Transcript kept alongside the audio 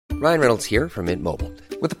Ryan Reynolds here from Mint Mobile.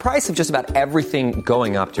 With the price of just about everything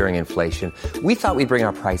going up during inflation, we thought we'd bring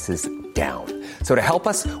our prices down. So to help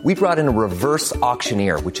us, we brought in a reverse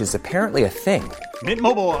auctioneer, which is apparently a thing. Mint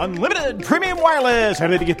Mobile Unlimited Premium Wireless. How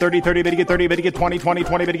to get 30, 30, bit to get 30, bit to get 20, 20,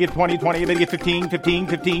 20, bit to get 20, 20, bit to get 15, 15,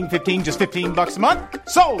 15, 15, just $15 a month?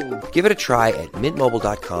 Sold! Give it a try at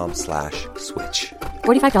mintmobile.com/switch.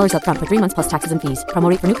 $45 up front for 3 months plus taxes and fees. Promo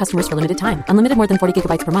rate for new customers for limited time. Unlimited more than 40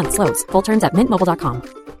 gigabytes per month. Slows full terms at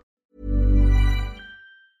mintmobile.com.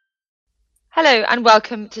 Hello and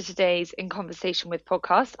welcome to today's In Conversation With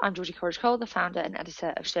podcast. I'm Georgie Coleridge-Cole, the founder and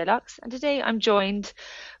editor of SheerLuxe, and today I'm joined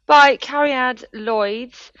by Cariad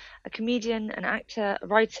Lloyd, a comedian, an actor, a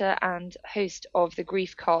writer and host of the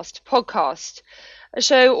Griefcast podcast, a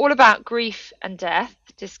show all about grief and death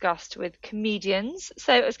discussed with comedians.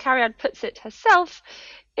 So as Cariad puts it herself,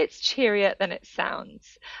 it's cheerier than it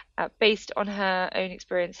sounds. Based on her own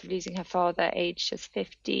experience of losing her father aged just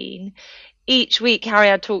 15. Each week,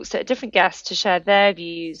 Cariad talks to a different guest to share their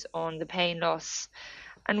views on the pain, loss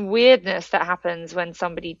and weirdness that happens when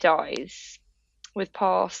somebody dies, with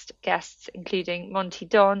past guests including Monty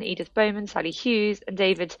Don, Edith Bowman, Sally Hughes and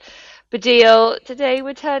David Baddiel. Today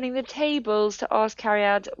we're turning the tables to ask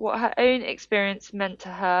Cariad what her own experience meant to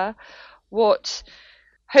her, what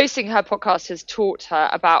hosting her podcast has taught her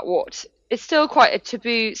about what is still quite a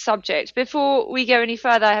taboo subject. Before we go any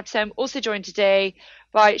further, I have to say I'm also joined today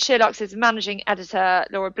by SheerLuxe's managing editor,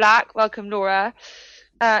 Laura Black. Welcome, Laura.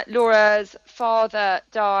 Laura's father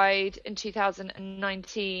died in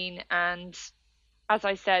 2019 and, as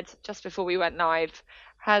I said just before we went live,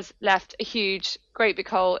 has left a huge, great big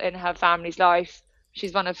hole in her family's life.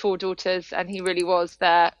 She's one of 4 daughters and he really was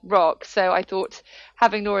their rock. So I thought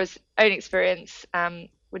having Laura's own experience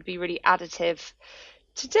would be really additive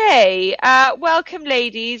today. Welcome,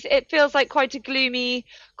 ladies. It feels like quite a gloomy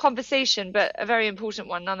conversation, but a very important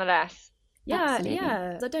one nonetheless. Yeah.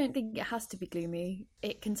 I don't think it has to be gloomy.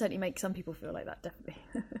 It can certainly make some people feel like that, definitely.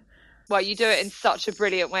 Well, you do it in such a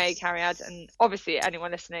brilliant way, Cariad, and obviously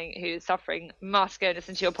anyone listening who's suffering must go and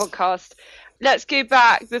listen to your podcast. Let's go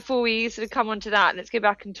back, before we sort of come on to that, let's go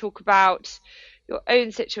back and talk about your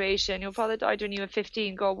own situation. Your father died when you were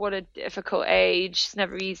 15. God, what a difficult age. It's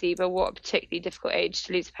never easy, but what a particularly difficult age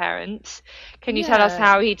to lose a parent. Can you tell us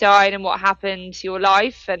how he died and what happened to your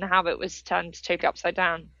life and how it was turned totally upside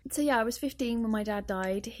down? So yeah, I was 15 when my dad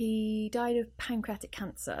died. He died of pancreatic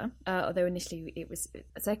cancer, although initially it was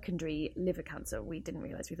a secondary liver cancer. We didn't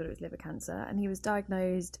realise, we thought it was liver cancer. And he was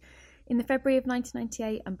diagnosed in the February of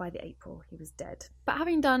 1998, and by the April he was dead. But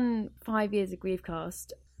having done 5 years of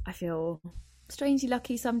Griefcast, I feel strangely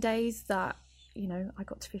lucky some days that, you know, I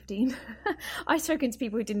got to 15. I've spoken to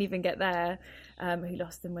people who didn't even get there, who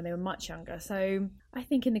lost them when they were much younger. So I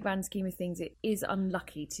think in the grand scheme of things, it is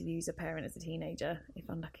unlucky to lose a parent as a teenager, if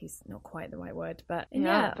unlucky is not quite the right word. But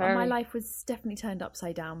my life was definitely turned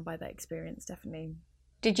upside down by that experience, definitely.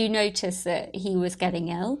 Did you notice that he was getting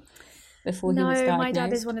ill before he was diagnosed? No, my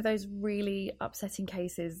dad is one of those really upsetting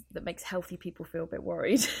cases that makes healthy people feel a bit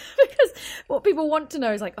worried because what people want to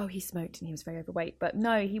know is like, oh, he smoked and he was very overweight. But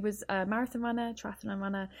no, he was a marathon runner, triathlon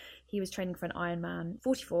runner. He was training for an Ironman,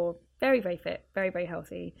 44, very, very fit, very, very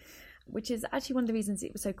healthy, which is actually one of the reasons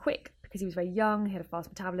it was so quick, because he was very young, he had a fast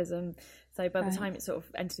metabolism. So by the time it sort of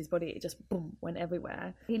entered his body, it just boom, went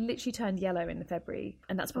everywhere. He literally turned yellow in the February,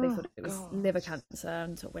 and that's what they thought it was, liver cancer,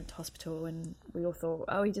 and sort of went to hospital, and we all thought,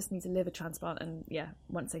 oh, he just needs a liver transplant. And yeah,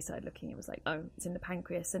 once they started looking, it was like, oh, it's in the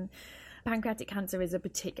pancreas. And pancreatic cancer is a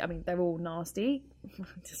particular, I mean, they're all nasty,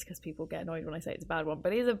 just because people get annoyed when I say it's a bad one,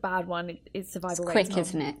 but it is a bad one. It's survival rates. Quick,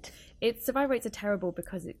 isn't it? Its survival rates are terrible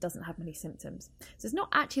because it doesn't have many symptoms. So it's not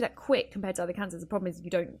actually that quick compared to other cancers. The problem is you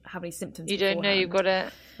don't have any symptoms. You don't know you've got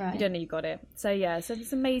it. Right. You don't know you've got it. So yeah, so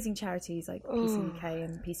there's amazing charities like PCUK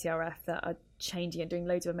and PCRF that are changing and doing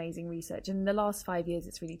loads of amazing research. And in the last 5 years,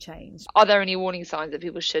 it's really changed. Are there any warning signs that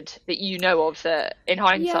people should, that you know of, that in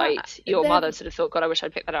hindsight your mother sort of thought, God, I wish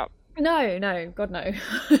I'd picked that up? No, God no.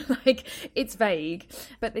 Like, it's vague,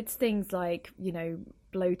 but it's things like, you know,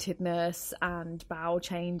 bloatedness and bowel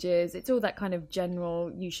changes. It's all that kind of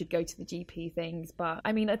general, you should go to the GP things. But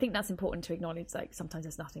I mean, I think that's important to acknowledge, like, sometimes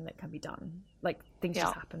there's nothing that can be done. Like, things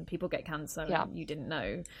just happen. People get cancer and you didn't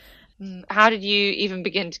know. How did you even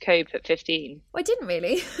begin to cope at 15? Well, I didn't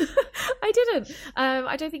really. I didn't.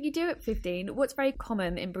 I don't think you do at 15. What's very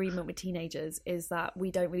common in bereavement with teenagers is that we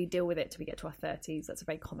don't really deal with it till we get to our 30s. That's a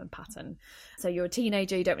very common pattern. So you're a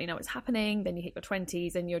teenager, you don't really know what's happening. Then you hit your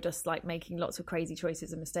 20s and you're just like making lots of crazy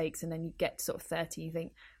choices and mistakes. And then you get to sort of 30, you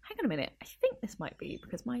think, hang on a minute, I think this might be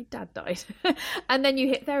because my dad died. And then you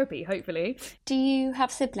hit therapy, hopefully. Do you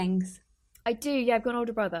have siblings? I do, yeah. I've got an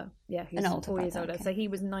older brother, yeah, who's An older 4 years brother, older. okay. So he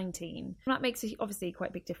was 19. That makes obviously quite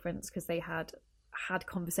a big difference because they had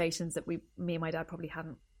conversations that me and my dad probably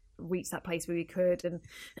hadn't reached that place where we could, and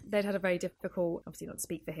they'd had a very difficult, obviously not to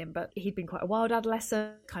speak for him, but he'd been quite a wild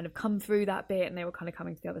adolescent, kind of come through that bit, and they were kind of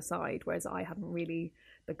coming to the other side, whereas I hadn't really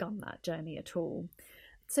begun that journey at all.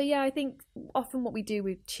 So yeah, I think often what we do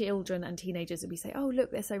with children and teenagers is we say, oh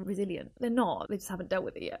look, they're so resilient. They're not, they just haven't dealt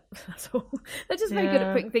with it yet. That's all. They're just very good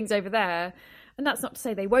at putting things over there. And that's not to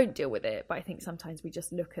say they won't deal with it, but I think sometimes we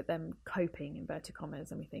just look at them coping, inverted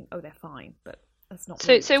commas, and we think, oh, they're fine, but that's not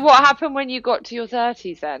really So what happened when you got to your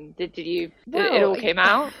 30s then? Did it all came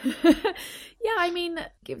out? Yeah, I mean,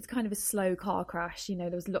 it was kind of a slow car crash. You know,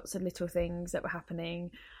 there was lots of little things that were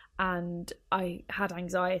happening, and I had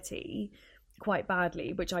anxiety quite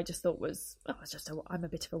badly, which I just thought I'm a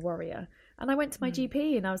bit of a worrier. And I went to my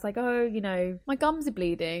GP and I was like, oh, you know, my gums are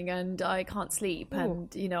bleeding and I can't sleep.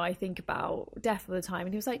 And, you know, I think about death all the time.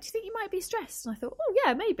 And he was like, do you think you might be stressed? And I thought, oh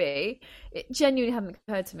yeah, maybe. It genuinely hadn't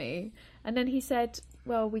occurred to me. And then he said,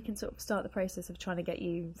 well, we can sort of start the process of trying to get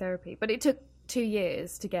you therapy. But it took 2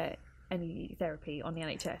 years to get any therapy on the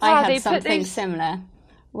NHS. I had something similar,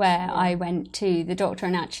 where I went to the doctor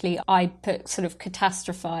and actually I sort of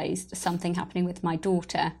catastrophised something happening with my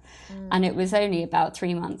daughter. And it was only about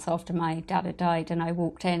 3 months after my dad had died, and I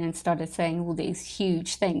walked in and started saying all these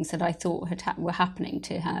huge things that I thought were happening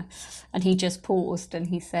to her. And he just paused and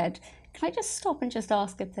he said, can I just stop and just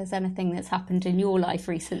ask if there's anything that's happened in your life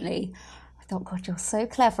recently? I thought, God, you're so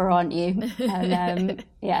clever, aren't you? And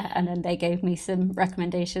and then they gave me some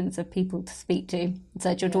recommendations of people to speak to and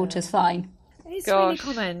said, your daughter's fine. It's really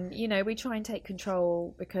common. You know, we try and take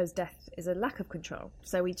control because death is a lack of control.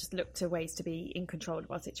 So we just look to ways to be in control of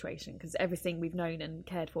our situation because everything we've known and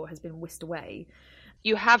cared for has been whisked away.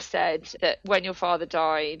 You have said that when your father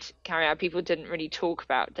died, Carrie, people didn't really talk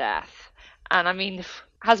about death. And I mean,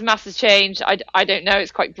 has masses changed? I don't know.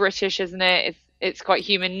 It's quite British, isn't it? It's quite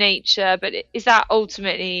human nature. But is that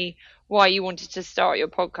ultimately why you wanted to start your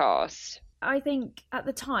podcast? I think at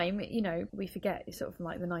the time, you know, we forget it's sort of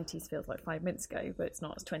like the 90s feels like 5 minutes ago, but it's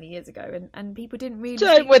not, it's 20 years ago. And people didn't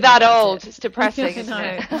really... We're that old. It's depressing, isn't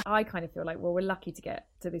it? I kind of feel like, well, we're lucky to get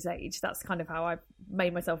to this age. That's kind of how I've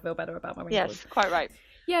made myself feel better about my wrinkles. Yes, quite right.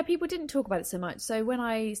 Yeah, people didn't talk about it so much. So when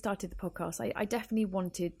I started the podcast, I definitely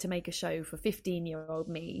wanted to make a show for 15-year-old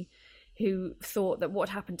me who thought that what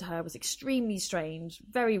happened to her was extremely strange,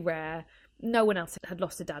 very rare. No one else had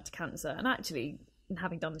lost a dad to cancer. And actually... And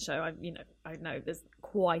having done the show, I know there's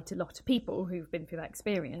quite a lot of people who've been through that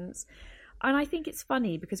experience. And I think it's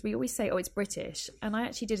funny because we always say, oh, it's British. And I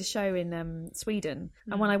actually did a show in Sweden.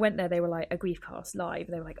 And when I went there, they were like, a grief cast live.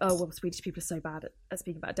 They were like, oh, well, Swedish people are so bad at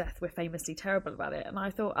speaking about death. We're famously terrible about it. And I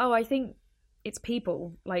thought, oh, I think it's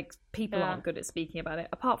people. Like, people aren't good at speaking about it.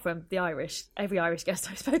 Apart from the Irish. Every Irish guest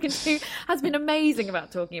I've spoken to has been amazing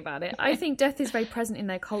about talking about it. I think death is very present in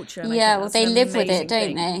their culture. And well, they live with it,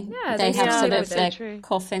 don't they? Yeah, they have sort of their True.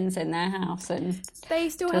 coffins in their house, and they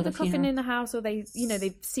still have the coffin funeral. in the house, or they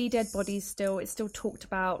see dead bodies still. It's still talked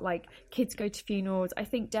about. Like, kids go to funerals. I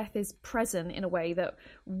think death is present in a way that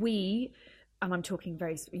we, and I'm talking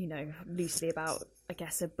very, loosely about, I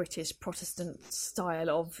guess, a British Protestant style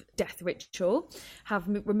of death ritual, have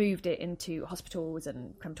removed it into hospitals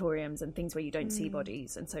and crematoriums and things where you don't see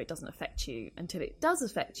bodies, and so it doesn't affect you until it does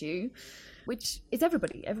affect you, which is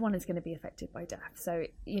everybody. Everyone is going to be affected by death. So,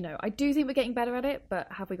 I do think we're getting better at it, but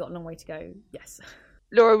have we got a long way to go? Yes.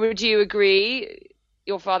 Laura, would you agree,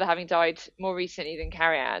 your father having died more recently than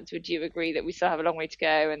Carrie Ann's, would you agree that we still have a long way to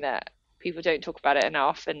go and that people don't talk about it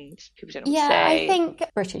enough and people don't know what to say? I think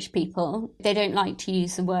British people, they don't like to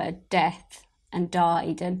use the word death and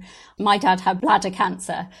died. And my dad had bladder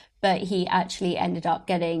cancer, but he actually ended up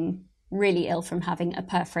getting really ill from having a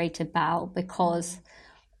perforated bowel because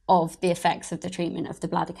of the effects of the treatment of the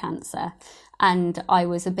bladder cancer. And I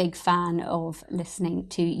was a big fan of listening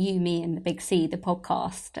to You, Me and the Big C, the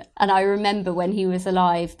podcast. And I remember when he was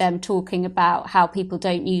alive, them talking about how people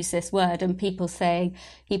don't use this word and people saying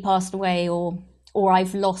he passed away or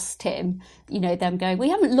I've lost him, them going, we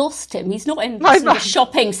haven't lost him. He's not in the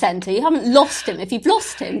shopping centre. You haven't lost him. If you've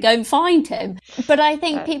lost him, go and find him. But I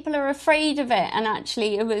think people are afraid of it. And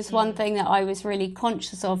actually it was one thing that I was really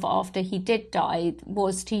conscious of after he did die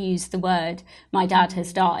was to use the word, my dad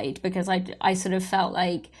has died, because I sort of felt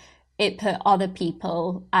like it put other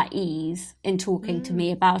people at ease in talking to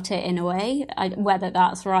me about it in a way. Whether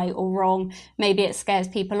that's right or wrong, maybe it scares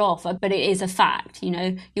people off, but it is a fact.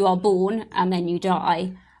 You are born and then you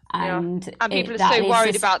die. And people are so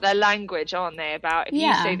worried about their language, aren't they? About if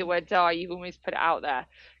you say the word die, you've almost put it out there.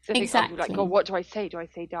 So I think Exactly. like, God, what do I say? Do I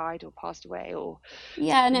say died or passed away or?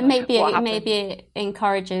 Yeah, and maybe it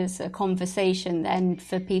encourages a conversation then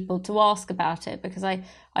for people to ask about it, because I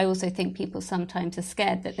also think people sometimes are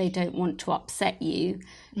scared that they don't want to upset you,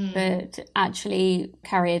 but actually,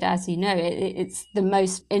 Cariad, as you know, it's the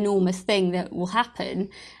most enormous thing that will happen,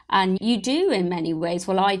 and you do in many ways.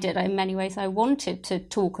 Well, I did in many ways. I wanted to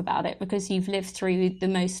talk about it because you've lived through the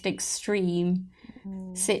most extreme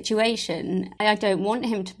situation. I don't want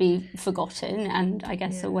him to be forgotten, and I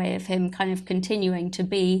guess a way of him kind of continuing to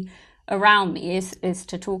be around me is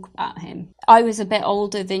to talk about him. I was a bit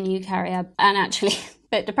older than you, Cariad, and actually a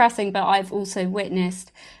bit depressing, but I've also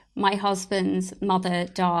witnessed my husband's mother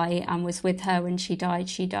die and was with her when she died.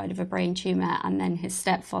 She died of a brain tumour, and then his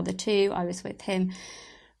stepfather too. I was with him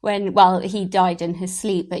when, well, he died in his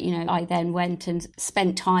sleep, but, I then went and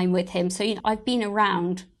spent time with him. So, I've been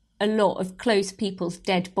around a lot of close people's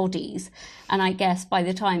dead bodies. And I guess by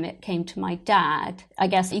the time it came to my dad, I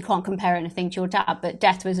guess you can't compare anything to your dad, but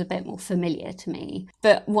death was a bit more familiar to me.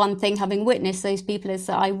 But one thing, having witnessed those people, is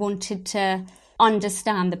that I wanted to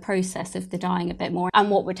understand the process of the dying a bit more and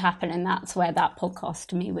what would happen. And that's where that podcast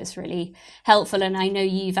to me was really helpful. And I know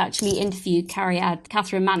you've actually interviewed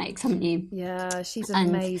Catherine Mannix, haven't you? Yeah, she's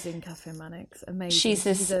amazing, Catherine Mannix. Amazing.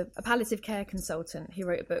 She's a palliative care consultant who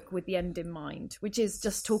wrote a book with the end in mind, which is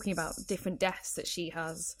just talking about different deaths that she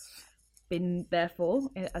has been there for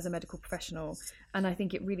as a medical professional. And I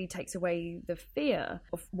think it really takes away the fear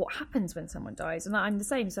of what happens when someone dies. And I'm the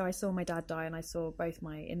same. So I saw my dad die, and I saw both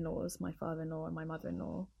my in-laws, my father-in-law and my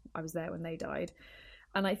mother-in-law. I was there when they died.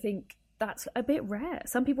 And I think that's a bit rare.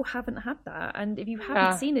 Some people haven't had that. And if you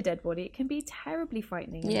haven't seen a dead body, it can be terribly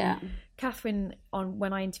frightening. Yeah. Catherine,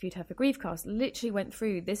 when I interviewed her for Griefcast, literally went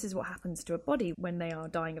through, this is what happens to a body when they are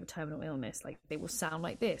dying of a terminal illness. Like, they will sound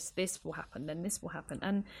like this will happen, then this will happen.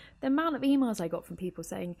 And the amount of emails I got from people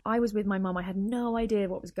saying, I was with my mum, I had no idea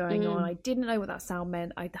what was going on, I didn't know what that sound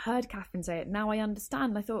meant, I'd heard Catherine say it, now I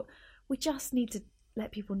understand. I thought, we just need to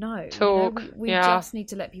let people know. Talk. We just need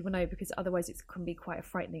to let people know, because otherwise it can be quite a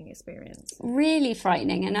frightening experience. Really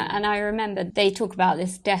frightening. And I remember they talk about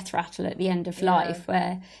this death rattle at the end of life,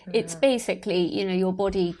 where it's basically, your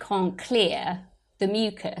body can't clear the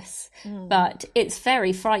mucus, but it's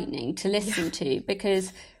very frightening to listen to,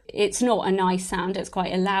 because it's not a nice sound, it's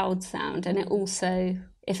quite a loud sound. And it also,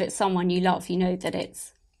 if it's someone you love, you know that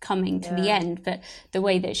it's coming to the end. But the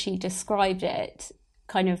way that she described it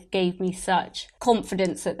kind of gave me such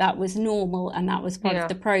confidence that was normal and that was part of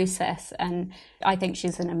the process. And I think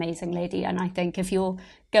she's an amazing lady. And I think if you're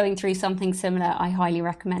going through something similar, I highly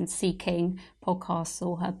recommend seeking podcasts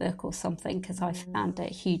or her book or something, because I found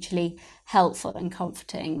it hugely helpful and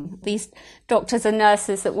comforting. These doctors and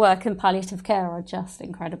nurses that work in palliative care are just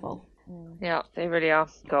incredible. Yeah, they really are.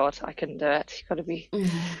 God, I couldn't do it. You've got to be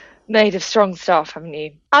made of strong stuff, haven't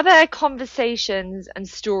you? Are there conversations and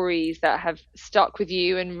stories that have stuck with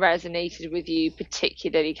you and resonated with you,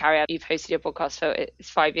 particularly, Cariad? You've hosted your podcast for, it's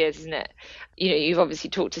 5 years, isn't it? You've obviously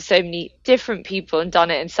talked to so many different people and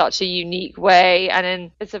done it in such a unique way,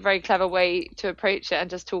 and it's a very clever way to approach it, and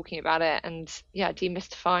just talking about it and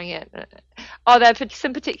demystifying it. Are there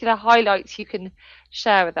some particular highlights you can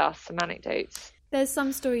share with us, some anecdotes? There's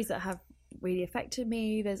some stories that have really affected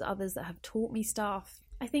me. There's others that have taught me stuff.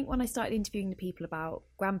 I think when I started interviewing the people about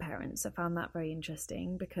grandparents, I found that very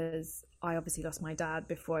interesting, because I obviously lost my dad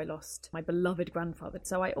before I lost my beloved grandfather.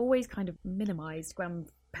 So I always kind of minimised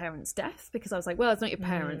grandparents' death, because I was like, well, it's not your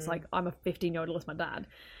parents. Like, I'm a 15-year-old who lost my dad.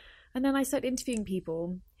 And then I started interviewing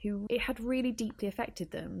people who it had really deeply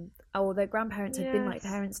affected them, or their grandparents had been like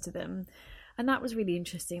parents to them. And that was really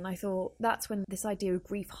interesting. I thought that's when this idea of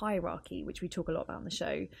grief hierarchy, which we talk a lot about on the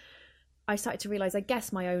show, I started to realise, I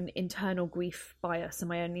guess, my own internal grief bias and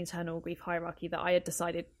my own internal grief hierarchy, that I had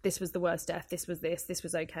decided this was the worst death, this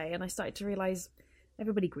was okay. And I started to realise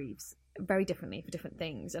everybody grieves very differently for different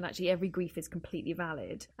things, and actually every grief is completely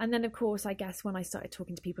valid. And then, of course, I guess when I started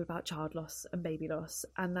talking to people about child loss and baby loss,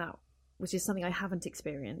 and that which is something I haven't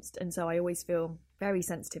experienced. And so I always feel very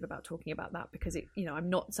sensitive about talking about that, because I'm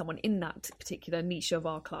not someone in that particular niche of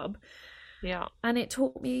our club. Yeah. And it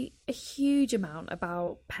taught me a huge amount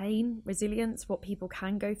about pain, resilience, what people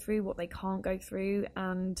can go through, what they can't go through.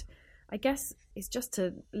 And I guess it's just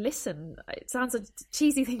to listen. It sounds a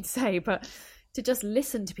cheesy thing to say, but to just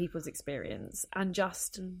listen to people's experience and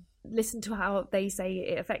just listen to how they say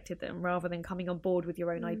it affected them, rather than coming on board with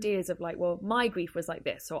your own ideas of like, well, my grief was like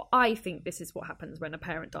this, or I think this is what happens when a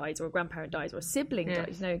parent dies or a grandparent dies or a sibling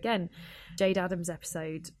dies. Again, Jade Adams'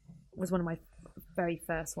 episode was one of my very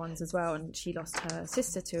first ones as well, and she lost her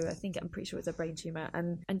sister to, I'm pretty sure it was a brain tumour,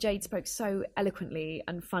 and Jade spoke so eloquently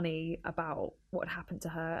and funny about what happened to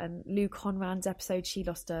her. And Lou Conran's episode, she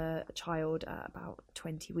lost a child at about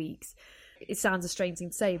 20 weeks. It sounds a strange thing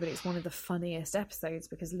to say, but it's one of the funniest episodes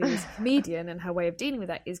because Lou is a comedian and her way of dealing with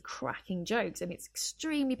that is cracking jokes, and it's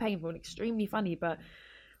extremely painful and extremely funny, but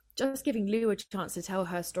just giving Lou a chance to tell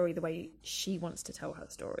her story the way she wants to tell her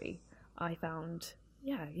story, I found,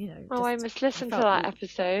 I must listen to that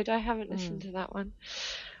episode. I haven't listened to that one.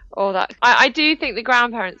 I do think the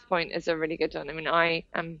grandparents point is a really good one. I mean, I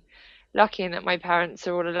am lucky in that my parents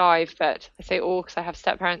are all alive, but I say all because I have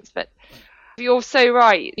step parents, but you're so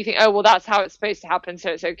right. You think, oh, well, that's how it's supposed to happen,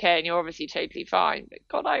 so it's okay, and you're obviously totally fine. But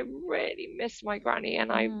God, I really miss my granny,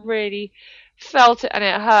 and I really felt it, and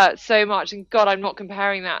it hurt so much. And God, I'm not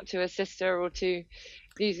comparing that to a sister or to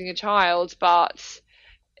losing a child, but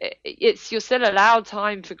you're still allowed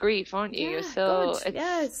time for grief, aren't you? You're still,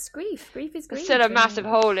 it's grief. Grief is grief. It's still a massive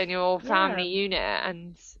hole in your family unit,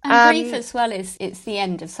 and grief as well it's the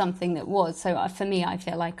end of something that was. So for me, I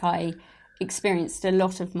feel like I experienced a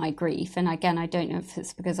lot of my grief, and again, I don't know if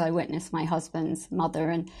it's because I witnessed my husband's mother,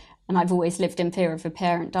 and I've always lived in fear of a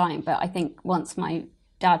parent dying, but I think once my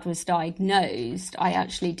dad was diagnosed, I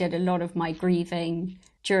actually did a lot of my grieving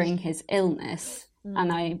during his illness,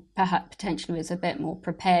 and I perhaps potentially was a bit more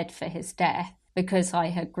prepared for his death because I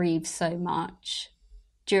had grieved so much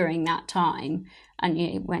during that time. And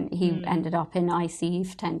when he ended up in ICU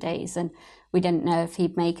for 10 days and we didn't know if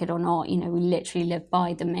he'd make it or not, we literally lived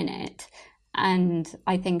by the minute. And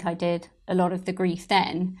I think I did a lot of the grief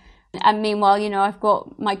then. And meanwhile, I've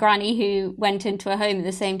got my granny who went into a home at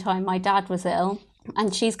the same time my dad was ill.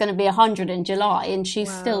 And she's going to be 100 in July, and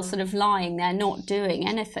she's still sort of lying there, not doing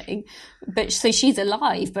anything. But so she's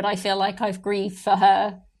alive, but I feel like I've grieved for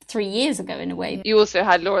her 3 years ago in a way. You also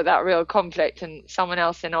had, Laura, that real conflict, and someone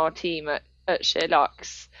else in our team at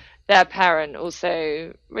SheerLuxe, their parent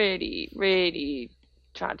also really, really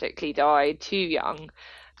tragically died too young.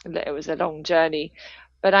 It was a long journey.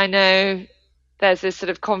 But I know there's this sort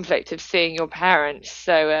of conflict of seeing your parents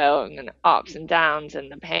so ill and ups and downs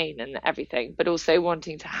and the pain and everything, but also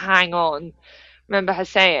wanting to hang on. Remember her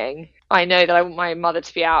saying, I know that I want my mother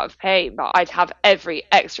to be out of pain, but I'd have every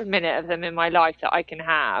extra minute of them in my life that I can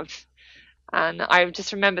have. And I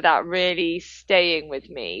just remember that really staying with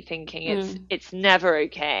me, thinking it's never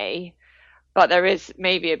okay, but there is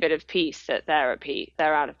maybe a bit of peace that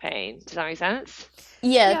they're out of pain. Does that make sense?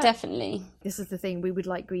 Yeah, definitely. This is the thing. We would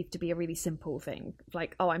like grief to be a really simple thing.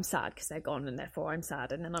 Like, oh, I'm sad because they're gone and therefore I'm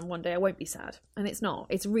sad. And then on one day I won't be sad. And it's not.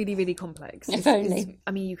 It's really, really complex. If only.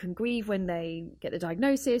 You can grieve when they get the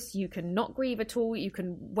diagnosis. You can not grieve at all. You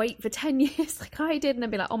can wait for 10 years like I did and then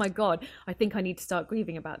be like, oh my God, I think I need to start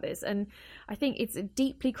grieving about this. And I think it's a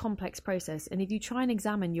deeply complex process. And if you try and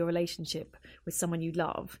examine your relationship with someone you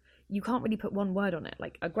love, you can't really put one word on it.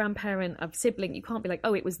 Like a grandparent, a sibling, you can't be like,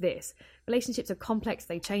 oh, it was this. Relationships are complex.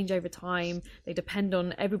 They change over time. They depend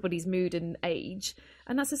on everybody's mood and age.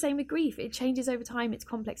 And that's the same with grief. It changes over time. It's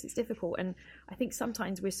complex. It's difficult. And I think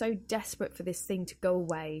sometimes we're so desperate for this thing to go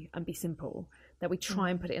away and be simple that we try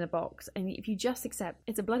and put it in a box. And if you just accept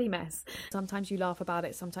it's a bloody mess, sometimes you laugh about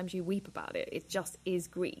it. Sometimes you weep about it. It just is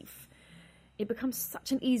grief. It becomes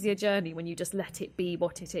such an easier journey when you just let it be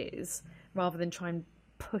what it is rather than try and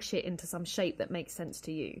push it into some shape that makes sense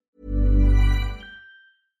to you.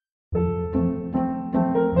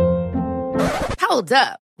 Hold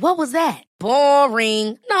up. What was that?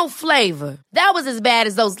 Boring. No flavor. That was as bad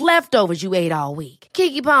as those leftovers you ate all week.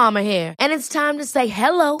 Keke Palmer here. And it's time to say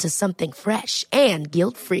hello to something fresh and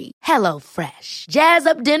guilt-free. Hello Fresh. Jazz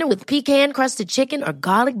up dinner with pecan-crusted chicken or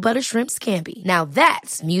garlic butter shrimp scampi. Now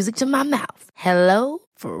that's music to my mouth. Hello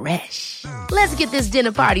Fresh. Let's get this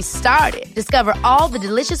dinner party started. Discover all the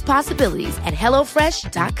delicious possibilities at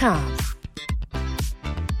HelloFresh.com.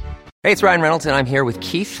 Hey, it's Ryan Reynolds, and I'm here with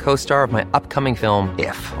Keith, co-star of my upcoming film,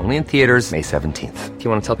 If, only in theaters May 17th. Do you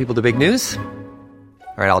want to tell people the big news?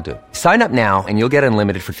 All right, I'll do it. Sign up now and you'll get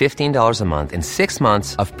unlimited for $15 a month and 6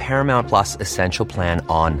 months of Paramount Plus Essential Plan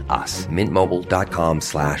on us.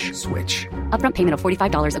 MintMobile.com/switch. Upfront payment of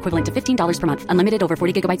 $45 equivalent to $15 per month. Unlimited over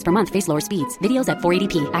 40 gigabytes per month. Face lower speeds. Videos at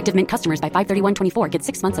 480p. Active Mint customers by 531.24 get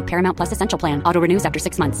 6 months of Paramount Plus Essential Plan. Auto renews after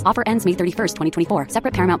 6 months. Offer ends May 31st, 2024.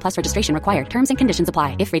 Separate Paramount Plus registration required. Terms and conditions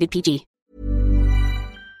apply if rated PG.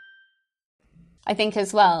 I think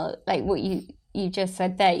as well, like what you just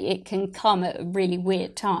said there, it can come at really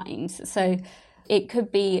weird times. So it could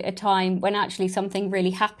be a time when actually something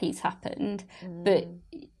really happy's happened, but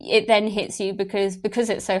it then hits you because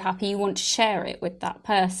it's so happy, you want to share it with that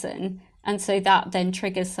person. And so that then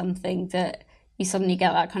triggers something that, you suddenly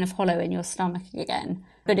get that kind of hollow in your stomach again.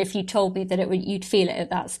 But if you told me that you'd feel it at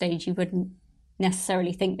that stage, you wouldn't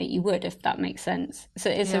necessarily think that you would, if that makes sense. So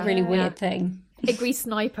it's a really weird thing. A grease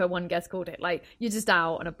sniper, one guest called it. Like, you're just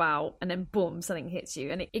out and about and then boom, something hits you.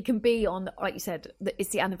 And it can be on, like you said, it's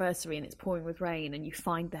the anniversary and it's pouring with rain and you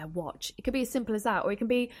find their watch. It could be as simple as that. Or it can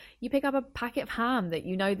be you pick up a packet of ham that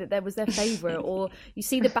you know that there was their favourite. Or you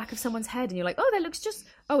see the back of someone's head and you're like, oh, that looks just,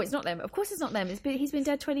 oh, it's not them. Of course it's not them. He's been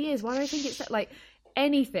dead 20 years. Why do I think it's that? Like,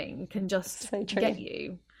 anything can just get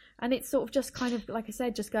you. And it's sort of just kind of, like I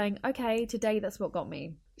said, just going, okay, today that's what got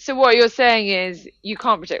me. So what you're saying is you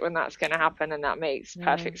can't predict when that's going to happen, and that makes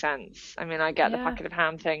perfect sense. I mean, I get the packet of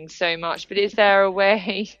ham thing so much, but is there a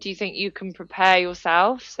way, do you think you can prepare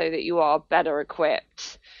yourself so that you are better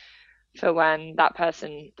equipped for when that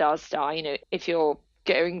person does die? You know, if you're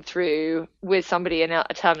going through with somebody in a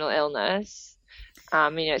terminal illness, you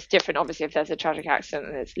know, it's different obviously if there's a tragic accident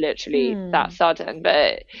and it's literally that sudden,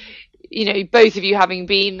 but you know, both of you having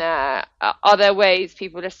been there, are there ways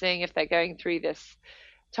people listening, if they're going through this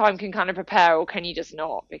time, can kind of prepare, or can you just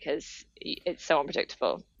not because it's so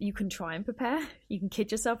unpredictable? You can try and prepare. You can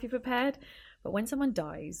kid yourself you're prepared. But when someone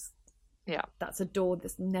dies, that's a door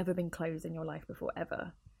that's never been closed in your life before,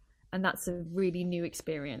 ever. And that's a really new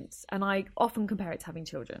experience. And I often compare it to having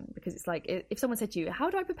children, because it's like, if someone said to you, how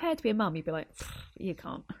do I prepare to be a mum? You'd be like, you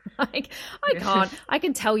can't. Like, I can't. I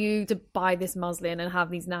can tell you to buy this muslin and have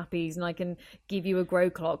these nappies, and I can give you a grow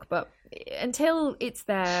clock. But until it's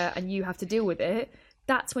there and you have to deal with it,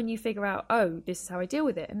 that's when you figure out, oh, this is how I deal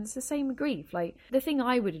with it. And it's the same with grief. Like, the thing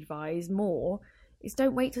I would advise more is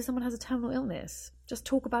don't wait till someone has a terminal illness. Just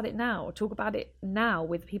talk about it now. Talk about it now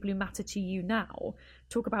with people who matter to you now.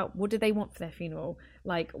 Talk about, what do they want for their funeral?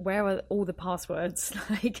 Like, where are all the passwords?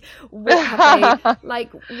 Like, what have they,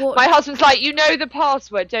 like, what? My husband's like, you know the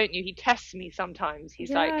password, don't you? He tests me sometimes. He's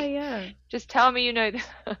just tell me you know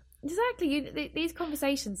that. Exactly. These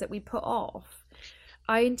conversations that we put off.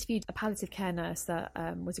 I interviewed a palliative care nurse that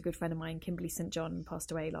was a good friend of mine, Kimberly St. John,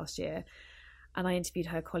 passed away last year. And I interviewed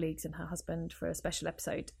her colleagues and her husband for a special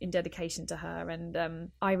episode in dedication to her. And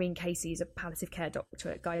Irene Casey's a palliative care doctor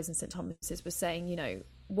at Guy's and St Thomas's, was saying, you know,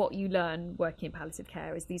 what you learn working in palliative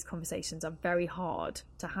care is these conversations are very hard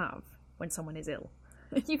to have when someone is ill.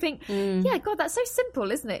 You think, yeah, God, that's so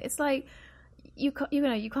simple, isn't it? It's like, you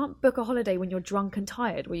can't book a holiday when you're drunk and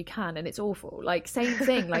tired. Well, you can, and it's awful. Like, same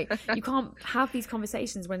thing. Like, you can't have these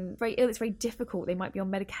conversations when very ill. It's very difficult. They might be on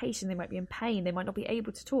medication. They might be in pain. They might not be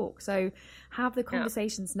able to talk. So have the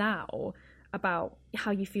conversations now about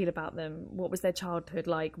how you feel about them. What was their childhood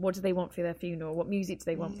like? What do they want for their funeral? What music do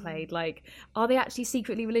they want played? Like, are they actually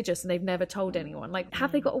secretly religious and they've never told anyone? Like,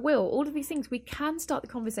 have they got a will? All of these things. We can start the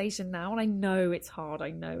conversation now. And I know it's hard.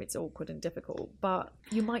 I know it's awkward and difficult, but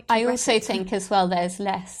you might. I also think as well, there's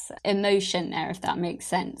less emotion there, if that makes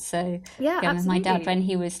sense. So yeah, with my dad, when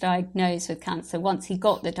he was diagnosed with cancer, once he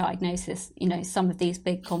got the diagnosis, you know, some of these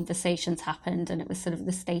big conversations happened, and it was sort of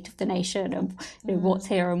the state of the nation and, you know, what's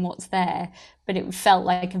here and what's there. But it felt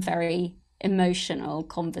like a very emotional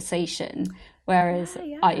conversation, whereas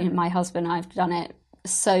my husband and I have done it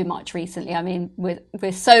so much recently. I mean,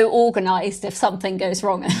 we're so organised. If something goes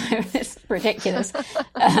wrong, it's ridiculous.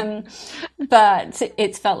 But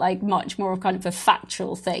it's felt like much more of kind of a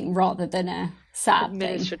factual thing rather than a sad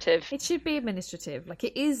administrative thing. It should be administrative. Like,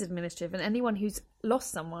 it is administrative, and anyone who's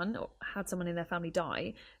lost someone or had someone in their family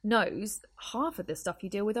die knows half of the stuff you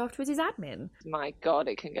deal with afterwards is admin. My God,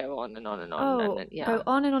 it can go on and on and on. Go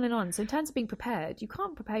on and on and on. So in terms of being prepared, you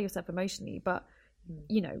can't prepare yourself emotionally, but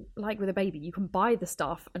you know, like with a baby, you can buy the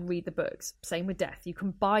stuff and read the books. Same with death. You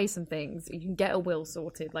can buy some things. You can get a will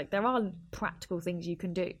sorted. Like, there are practical things you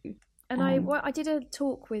can do. And I did a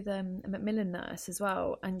talk with a Macmillan nurse as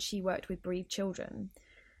well, and she worked with bereaved children.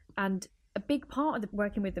 And a big part of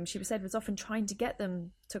working with them, she said, was often trying to get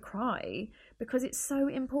them to cry, because it's so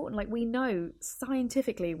important. Like, we know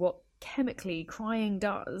scientifically what chemically crying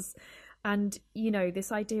does. And, you know,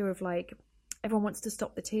 this idea of like, everyone wants to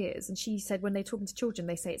stop the tears. And she said when they're talking to children,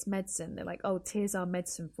 they say it's medicine. They're like, oh, tears are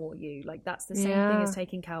medicine for you. Like, that's the same thing as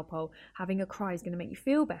taking Calpol. Having a cry is going to make you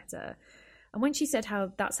feel better. And when she said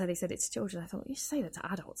how that's how they said it to children, I thought, you should say that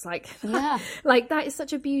to adults. Like, like, that is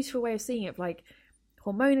such a beautiful way of seeing it. Like,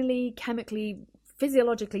 hormonally, chemically,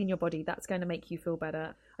 physiologically in your body, that's going to make you feel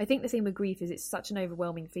better. I think the thing with grief is it's such an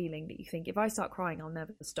overwhelming feeling that you think, if I start crying, I'll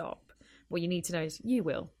never stop. What you need to know is you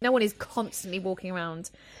will. No one is constantly walking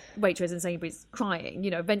around Waitrose and Sainsbury's crying.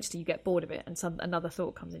 You know, eventually you get bored of it and another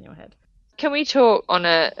thought comes in your head. Can we talk on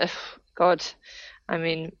a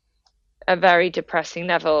very depressing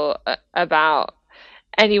level about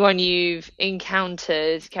anyone you've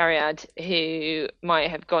encountered, Cariad, who might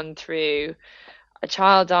have gone through a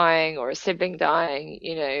child dying or a sibling dying,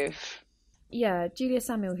 you know? Yeah, Julia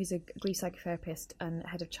Samuel, who's a grief psychotherapist and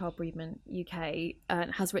head of Child Bereavement UK,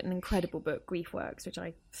 has written an incredible book, Grief Works, which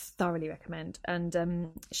I thoroughly recommend. And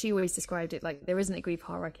she always described it like there isn't a grief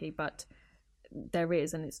hierarchy, but there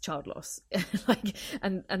is, and it's child loss.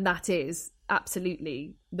 and that is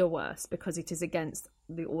absolutely the worst, because it is against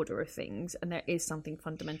the order of things, and there is something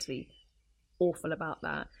fundamentally awful about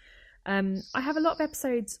that. I have a lot of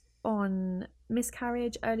episodes on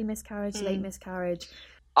miscarriage, early miscarriage, late miscarriage.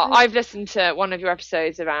 I've listened to one of your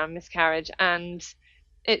episodes around miscarriage, and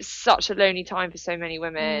it's such a lonely time for so many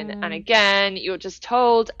women. And again, you're just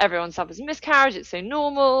told everyone suffers miscarriage, it's so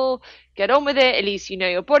normal, get on with it, at least you know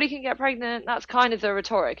your body can get pregnant. That's kind of the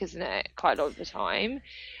rhetoric, isn't it, quite a lot of the time?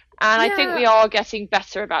 And I think we are getting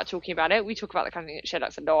better about talking about it. We talk about the kind of thing at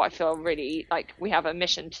ShareLux a lot. I feel really like we have a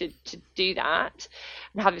mission to do that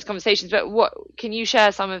and have these conversations. But what can you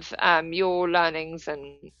share some of your learnings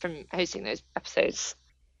and from hosting those episodes?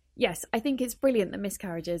 Yes, I think it's brilliant that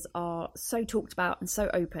miscarriages are so talked about and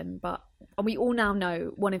so open, and we all now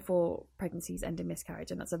know 1 in 4 pregnancies end in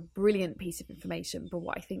miscarriage, and that's a brilliant piece of information. But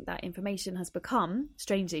what I think that information has become,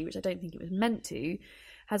 strangely, which I don't think it was meant to,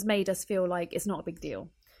 has made us feel like it's not a big deal.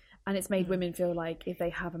 And it's made women feel like if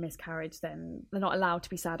they have a miscarriage, then they're not allowed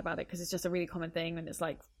to be sad about it, because it's just a really common thing, and it's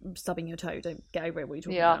like stubbing your toe. Don't get over it. What are you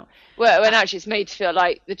talking about? Well, and actually it's made to feel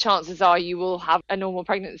like the chances are you will have a normal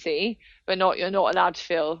pregnancy, but you're not allowed to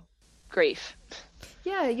feel grief.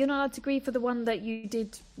 Yeah, you're not allowed to grieve for the one that you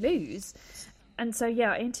did lose. And so,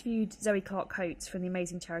 I interviewed Zoe Clark-Coates from the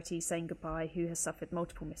amazing charity Saying Goodbye, who has suffered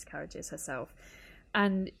multiple miscarriages herself.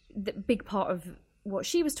 And the big part of what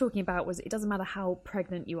she was talking about was it doesn't matter how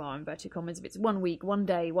pregnant you are, inverted commas, if it's 1 week, 1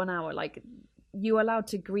 day, 1 hour, like you're allowed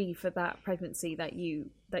to grieve for that pregnancy that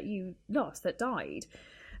you lost, that died.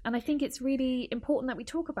 And I think it's really important that we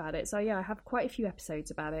talk about it. So I have quite a few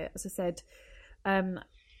episodes about it. As I said,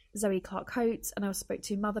 Zoe Clark-Coates, and I also spoke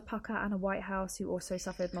to Mother Pucker, Anna Whitehouse, who also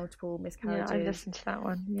suffered multiple miscarriages. Yeah, I listened to that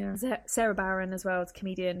one. Yeah. Sarah Barron as well, as a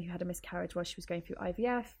comedian who had a miscarriage while she was going through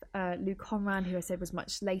IVF. Lou Conran, who I said was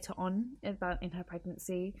much later on in her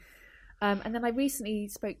pregnancy. And then I recently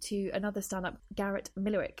spoke to another stand-up, Garrett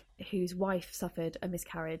Millerick, whose wife suffered a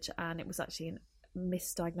miscarriage, and it was actually an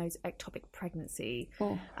misdiagnosed ectopic pregnancy.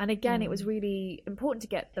 And again, it was really important to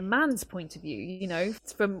get the man's point of view, you know,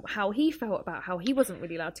 from how he felt about how he wasn't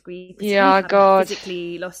really allowed to grieve because he hadn't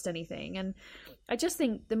physically lost anything. And I just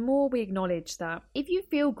think the more we acknowledge that if you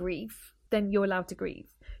feel grief, then you're allowed to grieve.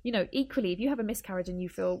 You know, equally, if you have a miscarriage and you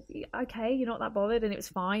feel okay, you're not that bothered and it was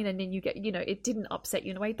fine, and then you get, you know, it didn't upset you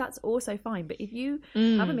in a way, that's also fine. But if you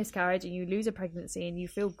have a miscarriage and you lose a pregnancy and you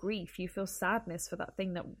feel grief, you feel sadness for that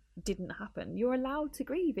thing that didn't happen, you're allowed to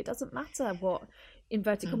grieve. It doesn't matter what,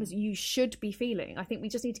 inverted commas, you should be feeling. I think we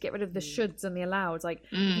just need to get rid of the shoulds and the allows. Like,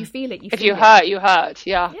 if you feel it, you feel it. If you hurt, you hurt.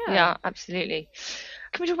 Yeah, absolutely.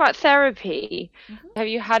 Can we talk about therapy? Have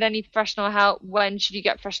you had any professional help? When should you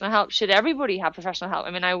get professional help? Should everybody have professional help?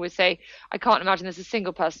 I mean, I always say, I can't imagine there's a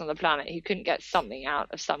single person on the planet who couldn't get something out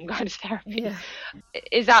of some kind of therapy. Yeah.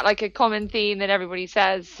 Is that like a common theme that everybody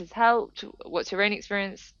says has helped? What's your own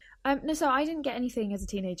experience? No, so I didn't get anything as a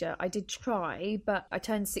teenager. I did try, but I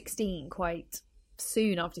turned 16 quite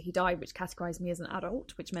soon after he died, which categorized me as an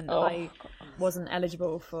adult, which meant that I wasn't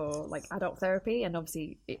eligible for like adult therapy. And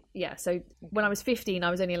obviously so when I was 15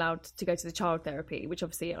 I was only allowed to go to the child therapy, which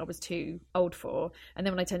obviously I was too old for. And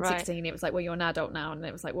then when I turned 16 it was like, well, you're an adult now, and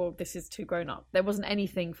it was like, well, this is too grown up. There wasn't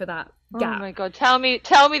anything for that gap. Oh my god, tell me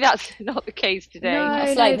that's not the case today.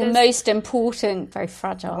 It's like the most important, very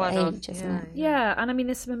fragile age, isn't it? Yeah, and I mean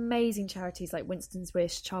there's some amazing charities like Winston's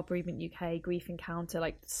Wish, Child Bereavement UK, Grief Encounter,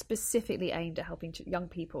 like specifically aimed at helping young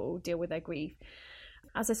people deal with their grief.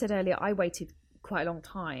 As I said earlier, I waited quite a long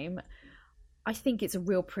time. I think it's a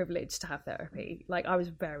real privilege to have therapy. Like, I was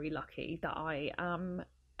very lucky that I am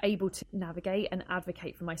able to navigate and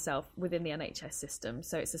advocate for myself within the NHS system.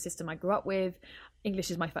 So it's a system I grew up with.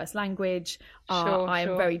 English is my first language. I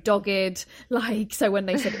am very dogged. Like, so when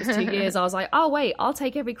they said it was 2 years, I was like, oh wait, I'll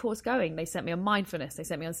take every course going. They sent me on mindfulness. They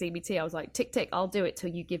sent me on CBT. I was like, tick, tick, I'll do it till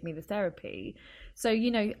you give me the therapy. So,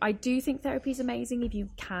 you know, I do think therapy is amazing if you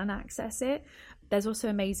can access it. There's also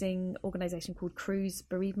an amazing organisation called Cruise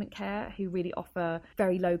Bereavement Care, who really offer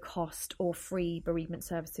very low cost or free bereavement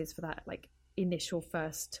services for that, like, initial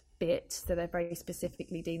first bit. So they're very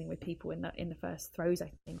specifically dealing with people in the first throes,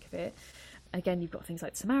 I think, of it. Again, you've got things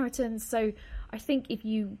like Samaritans. So I think if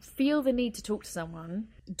you feel the need to talk to someone,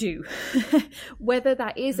 do. Whether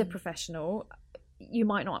that is a professional, you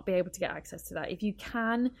might not be able to get access to that. If you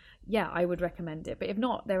can, yeah, I would recommend it. But if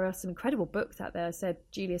not, there are some incredible books out there. I said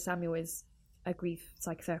Julia Samuel is a grief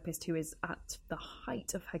psychotherapist who is at the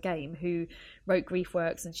height of her game, who wrote Grief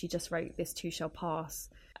Works, and she just wrote This Too Shall Pass.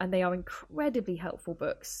 And they are incredibly helpful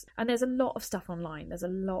books. And there's a lot of stuff online. There's a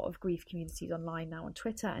lot of grief communities online now on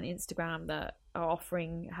Twitter and Instagram that are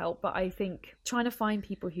offering help. But I think trying to find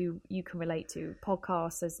people who you can relate to,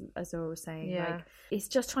 podcasts, as Laura was saying, like, it's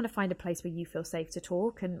just trying to find a place where you feel safe to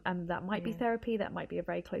talk. And that might be therapy, that might be a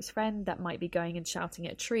very close friend, that might be going and shouting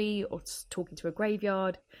at a tree or talking to a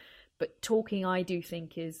graveyard. But talking, I do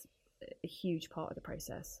think, is a huge part of the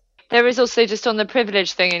process. There is also, just on the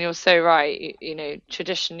privilege thing, and you're so right, you know,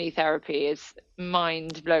 traditionally therapy is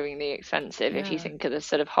mind-blowingly expensive if you think of the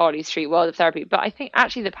sort of Harley Street world of therapy. But I think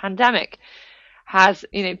actually the pandemic has,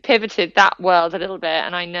 you know, pivoted that world a little bit.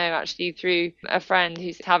 And I know actually through a friend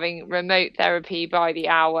who's having remote therapy by the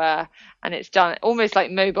hour, and it's done almost like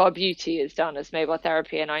mobile beauty is done as mobile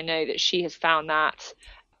therapy. And I know that she has found that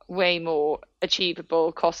way more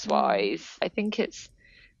achievable cost-wise. I think it's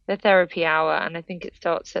the therapy hour, and I think it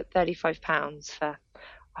starts at £35 for a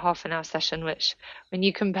half an hour session, which when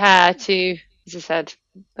you compare to, as I said,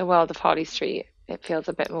 the world of Harley Street, it feels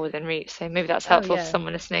a bit more within reach. So maybe that's helpful for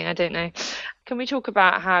someone listening. I don't know. Can we talk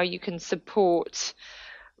about how you can support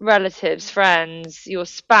relatives, friends, your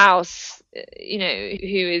spouse, you know,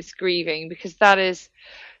 who is grieving? Because that is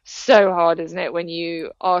so hard, isn't it, when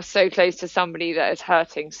you are so close to somebody that is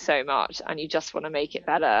hurting so much and you just want to make it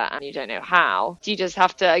better and you don't know how. Do you just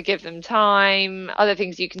have to give them time? Other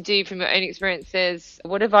things you can do from your own experiences?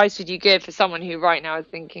 What advice would you give for someone who right now is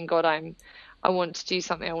thinking, God, I want to do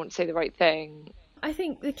something, I want to say the right thing? I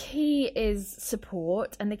think the key is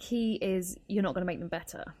support, and the key is you're not going to make them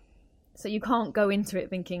better. So you can't go into it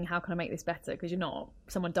thinking, how can I make this better? Because you're not.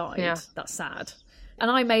 Someone died. That's sad. And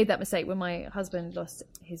I made that mistake when my husband lost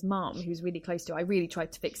his mum, who was really close to. I really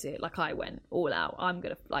tried to fix it. Like, I went all out.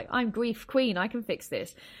 I'm grief queen. I can fix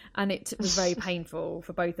this. And it was very painful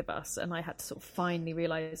for both of us. And I had to sort of finally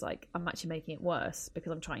realise, like, I'm actually making it worse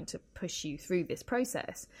because I'm trying to push you through this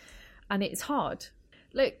process. And it's hard.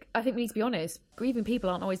 Look, I think we need to be honest. Grieving people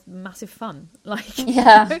aren't always massive fun. Like,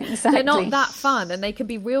 exactly. They're not that fun, and they can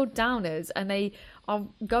be real downers, and they are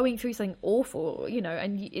going through something awful, you know.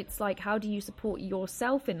 And it's like, how do you support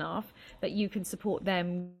yourself enough that you can support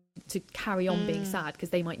them to carry on being sad, because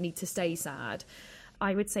they might need to stay sad?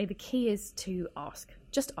 I would say the key is to ask.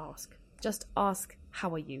 Just ask. Just ask,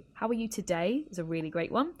 how are you? How are you today? Is a really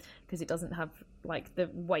great one, because it doesn't have like the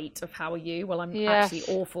weight of how are you? Well, I'm actually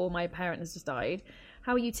awful. My parent has just died.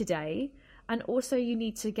 How are you today? And also you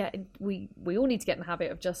need to get, we all need to get in the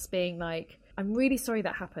habit of just being like, I'm really sorry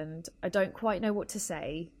that happened. I don't quite know what to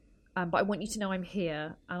say, but I want you to know I'm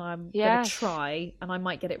here, and I'm going to try, and I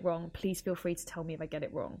might get it wrong. Please feel free to tell me if I get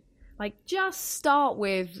it wrong. Like, just start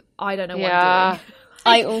with, I don't know what I'm doing.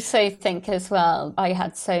 I also think as well, I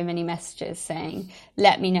had so many messages saying,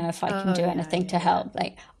 let me know if I can do anything to help.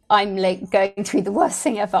 Like, I'm like going through the worst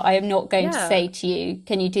thing ever. I am not going to say to you,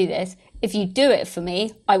 can you do this? If you do it for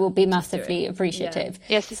me, I will be massively appreciative.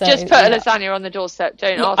 Yes, so, just put a lasagna on the doorstep.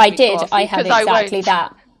 Don't ask me. I did. I had exactly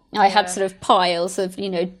that. I had sort of piles of, you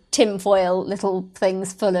know, tinfoil little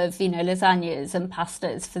things full of, you know, lasagnas and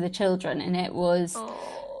pastas for the children. And it was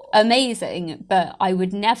amazing. But I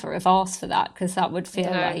would never have asked for that, because that would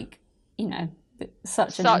feel like, you know,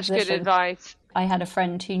 such good advice. I had a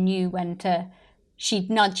friend who knew when to,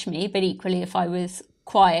 she'd nudge me, but equally if I was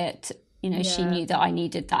quiet, you know, she knew that I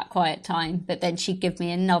needed that quiet time, but then she'd give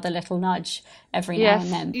me another little nudge every now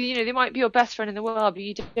and then. You know, they might be your best friend in the world, but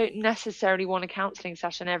you don't necessarily want a counselling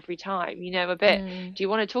session every time, you know, a bit. Do you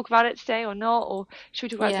want to talk about it today or not? Or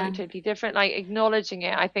should we talk about something totally different? Like, acknowledging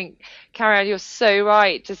it. I think, Carrie, you're so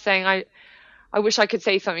right, just saying, I wish I could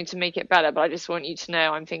say something to make it better, but I just want you to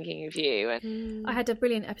know I'm thinking of you. And I had a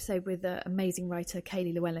brilliant episode with the amazing writer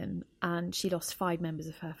Kaylee Llewellyn, and she lost 5 members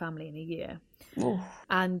of her family in a year.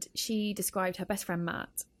 And she described her best friend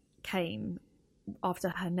Matt came after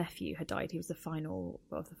her nephew had died. He was the final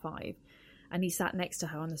of the 5, and he sat next to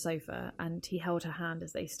her on the sofa, and he held her hand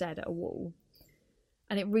as they stared at a wall.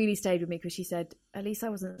 And it really stayed with me, because she said, at least I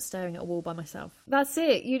wasn't staring at a wall by myself. That's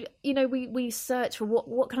it. You know, we search for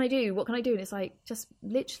what can I do? What can I do? And it's like, just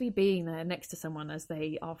literally being there next to someone as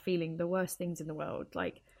they are feeling the worst things in the world.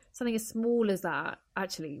 Like, something as small as that,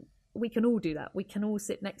 actually, we can all do that. We can all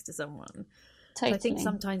sit next to someone. Totally. So I think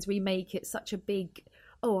sometimes we make it such a big,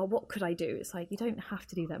 what could I do? It's like, you don't have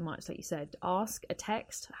to do that much. Like you said, ask, a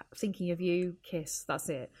text, thinking of you, kiss, that's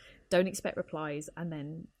it. Don't expect replies, and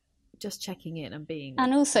then just checking in and being.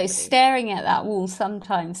 And also staring at that wall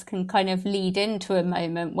sometimes can kind of lead into a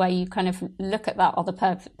moment where you kind of look at that other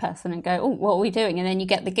person and go, oh, what are we doing? And then you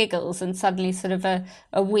get the giggles, and suddenly sort of a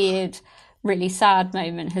weird, really sad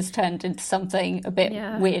moment has turned into something a bit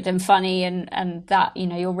weird and funny, and that, you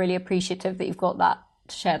know, you're really appreciative that you've got that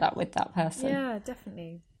to share that with that person. Yeah,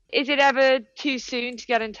 definitely. Is it ever too soon to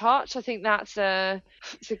get in touch? I think it's a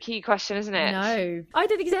key question, isn't it? No, I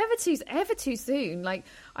don't think it's ever too soon. Like,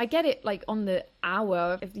 I get it, like, on the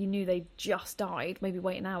hour, if you knew they just died, maybe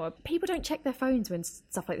wait an hour. People don't check their phones when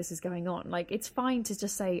stuff like this is going on. Like, it's fine to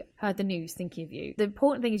just say, heard the news, thinking of you. The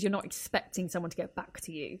important thing is you're not expecting someone to get back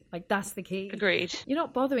to you. Like, that's the key. Agreed. You're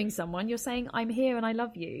not bothering someone. You're saying, I'm here and I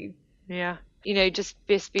love you. Yeah. You know, just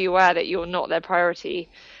be aware that you're not their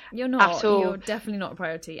priority. You're not. At all. You're definitely not a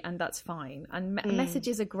priority, and that's fine. And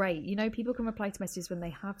messages are great. You know, people can reply to messages when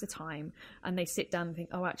they have the time and they sit down and think,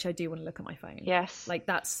 oh, actually, I do want to look at my phone. Yes. Like,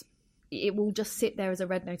 it will just sit there as a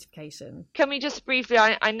red notification. Can we just briefly,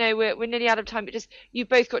 I know we're nearly out of time, but just, you've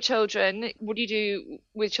both got children. What do you do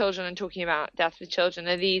with children and talking about death with children?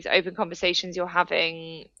 Are these open conversations you're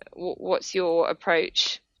having? What's your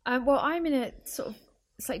approach? Well, I'm in a sort of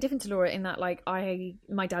slightly different to Laura in that, like,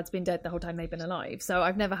 my dad's been dead the whole time they've been alive, so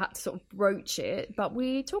I've never had to sort of broach it, but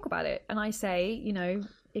we talk about it. And I say, you know,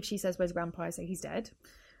 if she says, where's grandpa, I say he's dead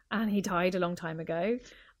and he died a long time ago.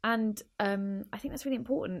 And I think that's really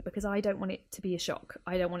important, because I don't want it to be a shock.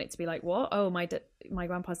 I don't want it to be like, what? Oh, my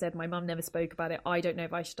grandpa's dead, my mum never spoke about it, I don't know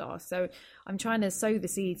if I should ask. So I'm trying to sow the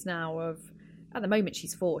seeds now of, at the moment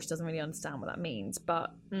she's 4, she doesn't really understand what that means,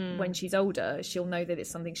 but when she's older, she'll know that it's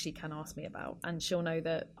something she can ask me about, and she'll know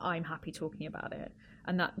that I'm happy talking about it,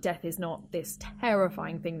 and that death is not this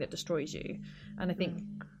terrifying thing that destroys you. And I think,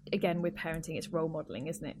 again, with parenting, it's role modelling,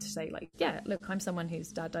 isn't it? To say, like, yeah, look, I'm someone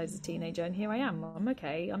whose dad died as a teenager, and here I am. I'm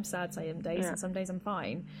okay. I'm sad some days, and some days I'm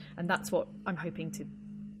fine. And that's what I'm hoping to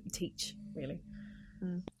teach, really.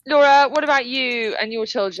 Laura, what about you and your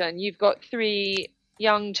children? You've got 3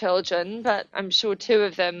 young children, but I'm sure 2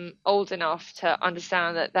 of them old enough to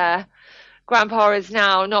understand that their grandpa is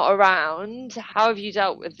now not around. How have you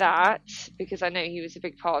dealt with that? Because I know he was a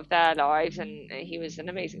big part of their lives, and he was an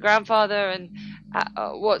amazing grandfather. And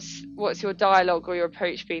what's your dialogue or your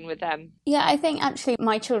approach been with them? Yeah, I think actually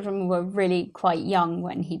my children were really quite young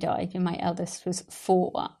when he died, and my eldest was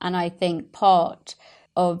 4. And I think part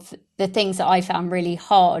of the things that I found really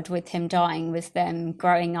hard with him dying was them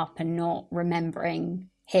growing up and not remembering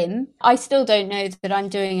him. I still don't know that I'm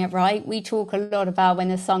doing it right. We talk a lot about when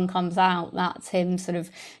the sun comes out, that's him sort of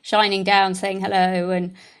shining down, saying hello.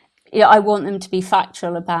 And you know, I want them to be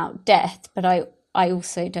factual about death, but I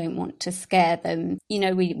also don't want to scare them. You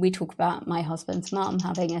know, we talk about my husband's mum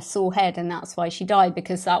having a sore head, and that's why she died,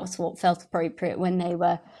 because that was what felt appropriate when they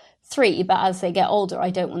were 3, but as they get older,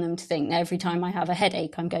 I don't want them to think that every time I have a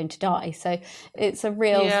headache, I'm going to die. So it's a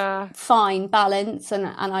real fine balance. And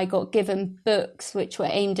I got given books which were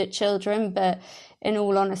aimed at children, but in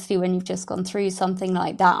all honesty, when you've just gone through something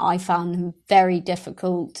like that, I found them very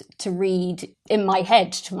difficult to read in my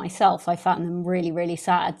head to myself. I found them really, really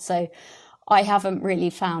sad. So I haven't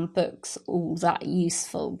really found books all that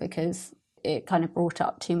useful, because it kind of brought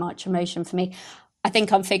up too much emotion for me. I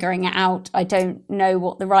think I'm figuring it out. I don't know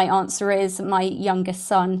what the right answer is. My youngest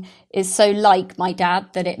son is so like my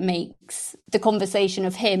dad that it makes the conversation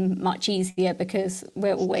of him much easier, because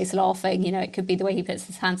we're always laughing. You know, it could be the way he puts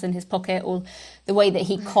his hands in his pocket or the way that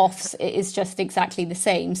he coughs. It is just exactly the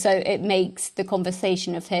same. So it makes the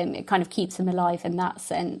conversation of him, it kind of keeps him alive in that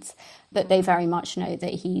sense, that they very much know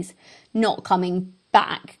that he's not coming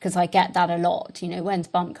back, because I get that a lot. You know, when's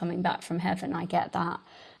Bump coming back from heaven? I get that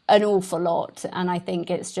an awful lot. And I think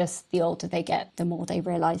it's just the older they get, the more they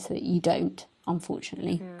realise that you don't,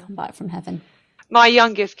 unfortunately, come back from heaven. My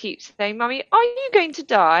youngest keeps saying, Mummy, are you going to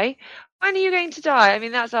die? When are you going to die? I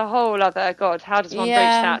mean, that's a whole other, God, how does one broach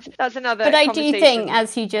that? That's another But I do think,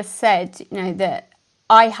 as you just said, you know, that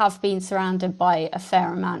I have been surrounded by a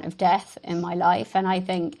fair amount of death in my life. And I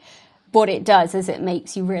think what it does is it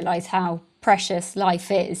makes you realise how precious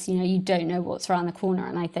life is. You know, you don't know what's around the corner.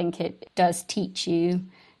 And I think it does teach you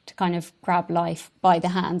to kind of grab life by the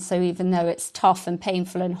hand. So even though it's tough and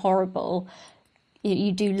painful and horrible,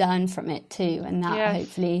 you do learn from it too. And that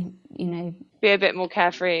hopefully, you know, be a bit more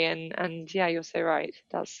carefree. And yeah, you're so right.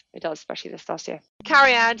 It does, especially this last year.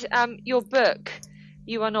 Cariad, your book,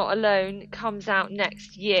 You Are Not Alone, comes out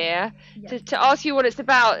next year. Yeah. To ask you what it's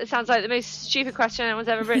about, it sounds like the most stupid question anyone's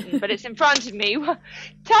ever written, but it's in front of me.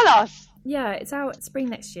 Tell us. Yeah, it's out spring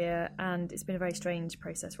next year, and it's been a very strange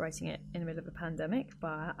process writing it in the middle of a pandemic,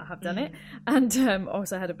 but I have done it. And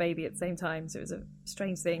also had a baby at the same time, so it was a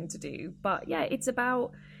strange thing to do. But yeah, it's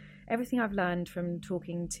about everything I've learned from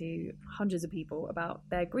talking to hundreds of people about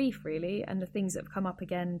their grief, really, and the things that have come up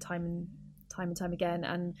again time and time again,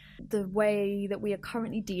 and the way that we are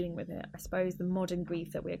currently dealing with it, I suppose, the modern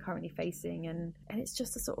grief that we are currently facing, and it's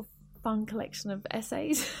just a sort of fun collection of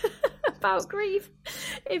essays about grief.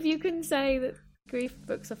 If you can say that grief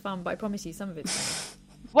books are fun, but I promise you some of it's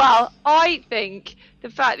Well, I think the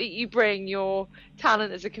fact that you bring your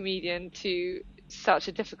talent as a comedian to such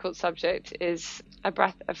a difficult subject is a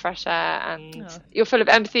breath of fresh air, and you're full of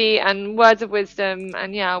empathy and words of wisdom,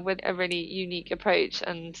 and with a really unique approach.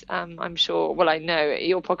 And I'm sure, well, I know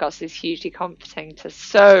your podcast is hugely comforting to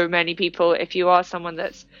so many people. If you are someone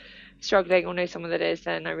that's struggling or know someone that is,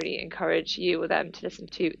 then I really encourage you or them to listen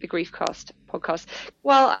to the Griefcast podcast.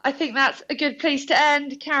 Well, I think that's a good place to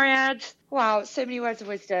end. Cariad, wow, so many words of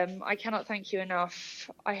wisdom. I cannot thank you enough.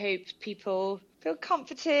 I hope people feel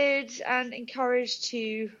comforted and encouraged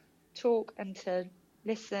to talk and to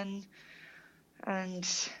listen and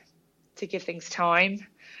to give things time.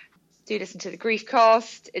 Do listen to the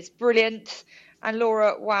Griefcast. It's brilliant. And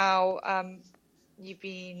Laura, wow, you've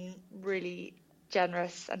been really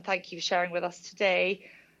generous, and thank you for sharing with us today.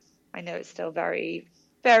 I know it's still very,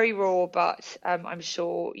 very raw, but I'm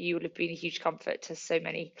sure you will have been a huge comfort to so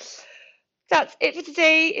many. That's it for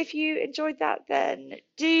today. If you enjoyed that, then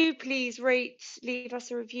do please rate, leave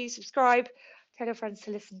us a review, subscribe, tell your friends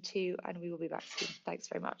to listen to, and we will be back soon. Thanks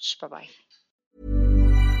very much. Bye-bye.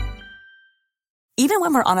 Even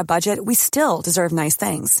when we're on a budget, we still deserve nice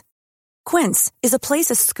things. Quince is a place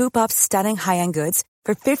to scoop up stunning high-end goods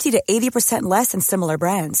for 50 to 80% less than similar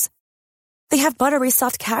brands. They have buttery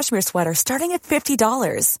soft cashmere sweaters starting at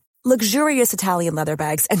 $50, luxurious Italian leather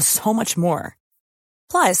bags, and so much more.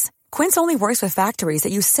 Plus, Quince only works with factories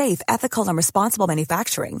that use safe, ethical, and responsible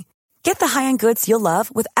manufacturing. Get the high-end goods you'll love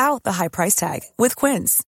without the high price tag with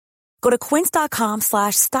Quince. Go to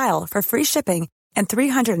quince.com/style for free shipping and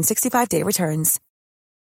 365-day returns.